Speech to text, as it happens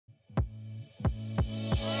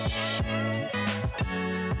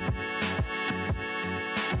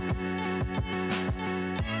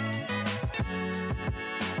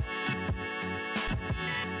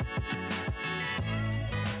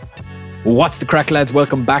What's the crack, lads?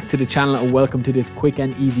 Welcome back to the channel and welcome to this quick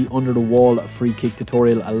and easy under the wall free kick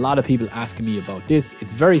tutorial. A lot of people asking me about this.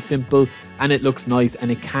 It's very simple and it looks nice and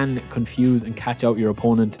it can confuse and catch out your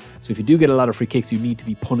opponent. So if you do get a lot of free kicks, you need to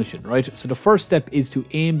be punishing, right? So the first step is to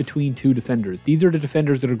aim between two defenders. These are the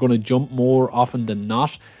defenders that are going to jump more often than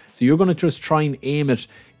not. So you're going to just try and aim it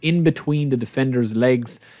in between the defender's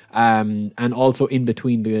legs and also in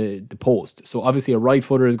between the post. So obviously a right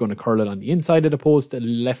footer is going to curl it on the inside of the post, the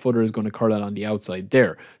left footer is going to curl it on the outside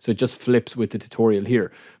there. So it just flips with the tutorial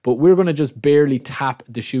here. But we're going to just barely tap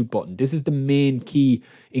the shoot button. This is the main key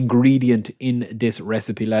ingredient in this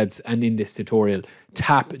recipe, lads, and in this tutorial.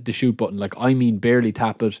 Tap the shoot button, like I mean barely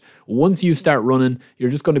tap it. Once you start running, you're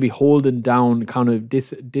just going to be holding down kind of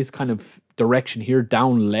this kind of direction here,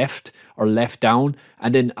 down left or left down,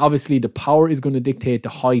 and then obviously the power is going to dictate the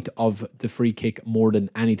height of the free kick more than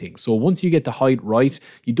anything. So once you get the height right,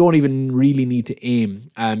 you don't even really need to aim.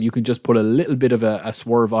 You can just put a little bit of a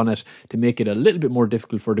swerve on it to make it a little bit more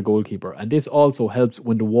difficult for the goalkeeper, and this also helps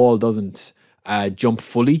when the wall doesn't jump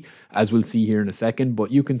fully, as we'll see here in a second. But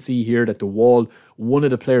you can see here that the wall, one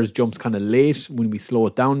of the players jumps kind of late when we slow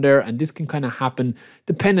it down there, and this can kind of happen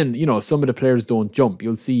depending, you know, some of the players don't jump.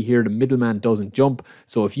 You'll see here the middleman doesn't jump,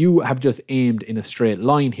 so if you have just aimed in a straight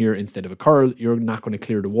line here instead of a curl, you're not going to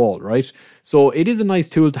clear the wall, right? So it is a nice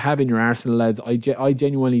tool to have in your arsenal, lads. I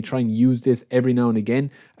genuinely try and use this every now and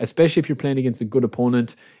again, especially if you're playing against a good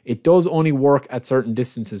opponent. It does only work at certain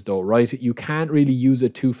distances though, right? You can't really use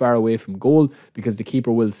it too far away from goal because the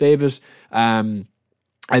keeper will save it.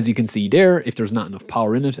 As you can see there, if there's not enough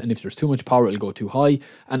power in it, and if there's too much power, it'll go too high.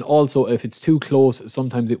 And also, if it's too close,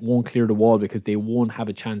 sometimes it won't clear the wall because they won't have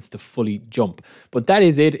a chance to fully jump. But that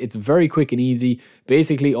is it. It's very quick and easy.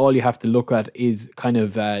 Basically, all you have to look at is kind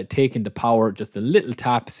of taking the power, just a little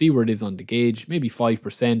tap, see where it is on the gauge, maybe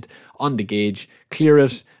 5% on the gauge, clear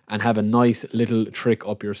it, and have a nice little trick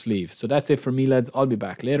up your sleeve. So that's it for me, lads. I'll be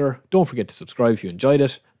back later. Don't forget to subscribe if you enjoyed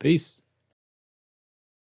it. Peace.